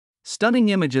Stunning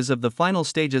images of the final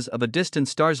stages of a distant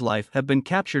star's life have been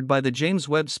captured by the James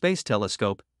Webb Space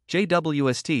Telescope,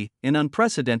 JWST, in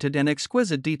unprecedented and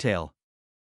exquisite detail.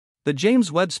 The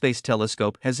James Webb Space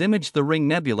Telescope has imaged the Ring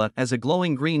Nebula as a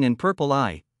glowing green and purple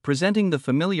eye, presenting the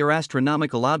familiar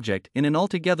astronomical object in an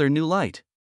altogether new light.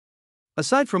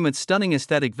 Aside from its stunning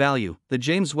aesthetic value, the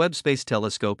James Webb Space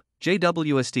Telescope,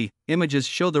 JWST, images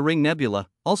show the Ring Nebula,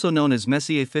 also known as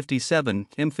Messier 57,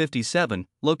 M57,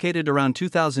 located around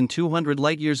 2,200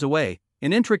 light-years away,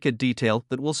 in intricate detail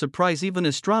that will surprise even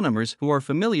astronomers who are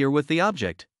familiar with the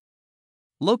object.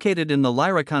 Located in the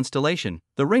Lyra constellation,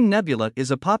 the Ring Nebula is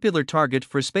a popular target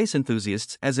for space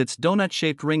enthusiasts as its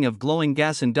donut-shaped ring of glowing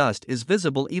gas and dust is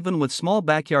visible even with small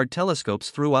backyard telescopes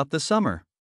throughout the summer.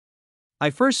 I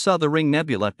first saw the Ring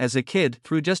Nebula as a kid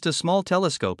through just a small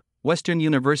telescope, Western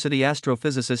University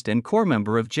astrophysicist and core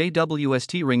member of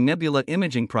JWST Ring Nebula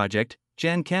Imaging Project,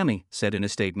 Jan Kami, said in a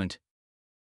statement.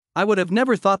 I would have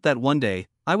never thought that one day,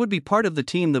 I would be part of the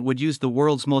team that would use the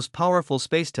world's most powerful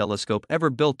space telescope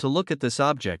ever built to look at this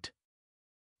object.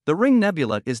 The Ring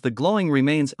Nebula is the glowing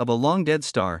remains of a long-dead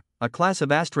star, a class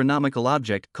of astronomical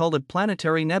object called a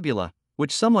planetary nebula,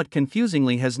 which somewhat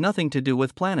confusingly has nothing to do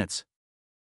with planets.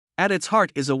 At its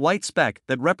heart is a white speck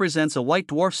that represents a white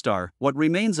dwarf star, what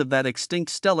remains of that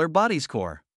extinct stellar body's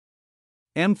core.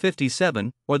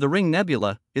 M57, or the Ring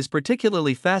Nebula, is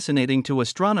particularly fascinating to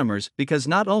astronomers because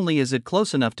not only is it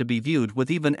close enough to be viewed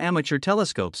with even amateur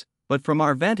telescopes, but from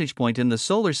our vantage point in the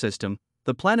solar system,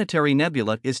 the planetary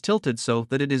nebula is tilted so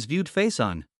that it is viewed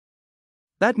face-on.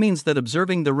 That means that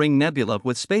observing the Ring Nebula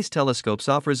with space telescopes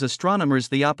offers astronomers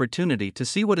the opportunity to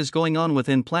see what is going on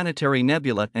within planetary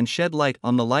nebula and shed light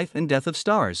on the life and death of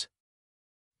stars.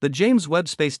 The James Webb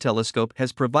Space Telescope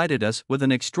has provided us with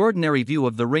an extraordinary view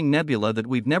of the Ring Nebula that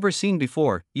we've never seen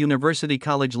before, University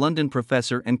College London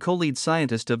professor and co-lead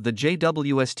scientist of the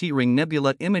JWST Ring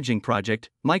Nebula Imaging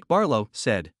Project, Mike Barlow,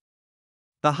 said.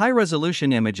 The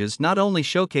high-resolution images not only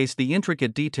showcase the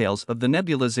intricate details of the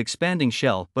nebula's expanding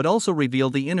shell but also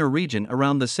reveal the inner region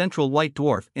around the central white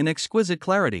dwarf in exquisite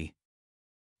clarity.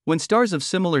 When stars of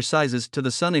similar sizes to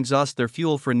the Sun exhaust their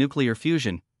fuel for nuclear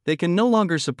fusion, they can no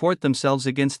longer support themselves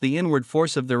against the inward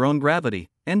force of their own gravity,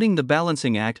 ending the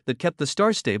balancing act that kept the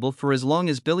star stable for as long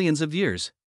as billions of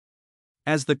years.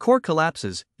 As the core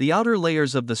collapses, the outer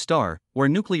layers of the star, where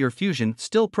nuclear fusion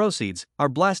still proceeds, are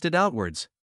blasted outwards.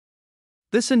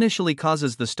 This initially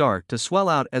causes the star to swell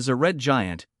out as a red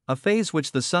giant, a phase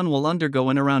which the Sun will undergo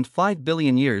in around 5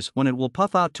 billion years when it will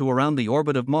puff out to around the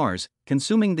orbit of Mars,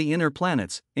 consuming the inner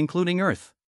planets, including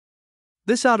Earth.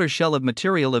 This outer shell of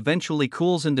material eventually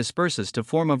cools and disperses to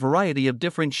form a variety of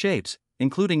different shapes,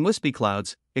 including wispy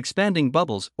clouds, expanding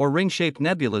bubbles, or ring-shaped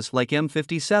nebulas like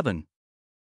M57.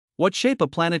 What shape a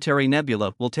planetary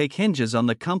nebula will take hinges on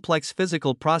the complex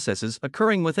physical processes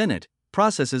occurring within it,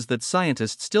 processes that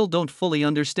scientists still don't fully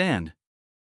understand.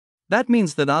 That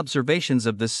means that observations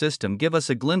of this system give us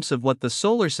a glimpse of what the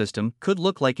solar system could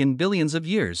look like in billions of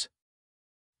years.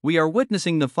 We are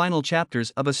witnessing the final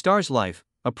chapters of a star's life,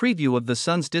 a preview of the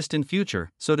Sun's distant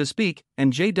future, so to speak,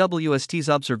 and JWST's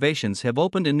observations have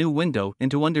opened a new window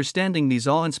into understanding these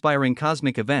awe-inspiring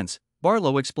cosmic events,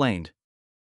 Barlow explained.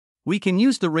 We can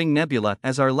use the Ring Nebula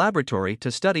as our laboratory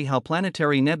to study how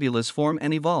planetary nebulas form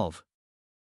and evolve.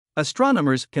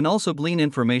 Astronomers can also glean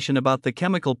information about the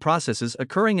chemical processes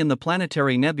occurring in the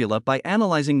planetary nebula by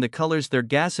analyzing the colors their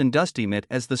gas and dust emit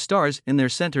as the stars in their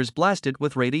centers blast it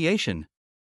with radiation.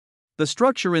 The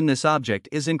structure in this object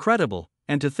is incredible,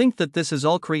 and to think that this is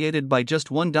all created by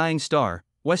just one dying star,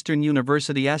 Western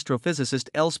University astrophysicist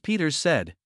Els Peters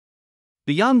said.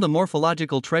 Beyond the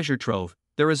morphological treasure trove,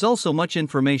 there is also much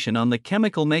information on the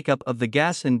chemical makeup of the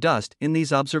gas and dust in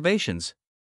these observations.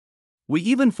 We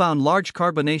even found large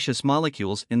carbonaceous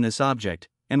molecules in this object,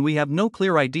 and we have no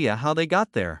clear idea how they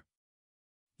got there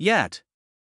yet.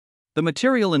 The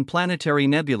material in planetary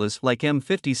nebulas like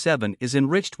M57 is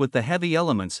enriched with the heavy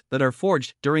elements that are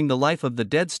forged during the life of the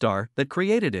dead star that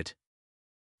created it.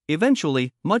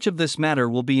 Eventually, much of this matter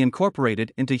will be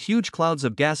incorporated into huge clouds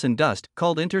of gas and dust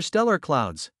called interstellar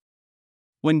clouds.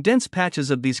 When dense patches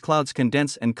of these clouds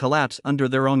condense and collapse under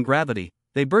their own gravity,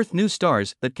 they birth new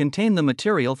stars that contain the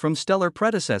material from stellar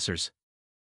predecessors.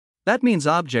 That means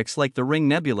objects like the Ring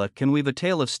Nebula can weave a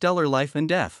tale of stellar life and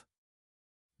death.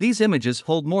 These images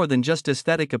hold more than just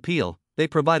aesthetic appeal, they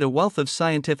provide a wealth of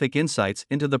scientific insights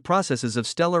into the processes of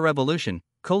stellar evolution,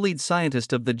 co-lead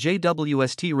scientist of the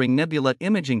JWST Ring Nebula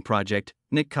Imaging Project,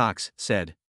 Nick Cox,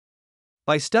 said.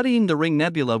 By studying the Ring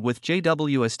Nebula with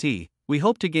JWST, we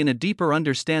hope to gain a deeper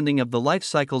understanding of the life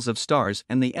cycles of stars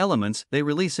and the elements they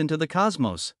release into the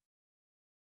cosmos.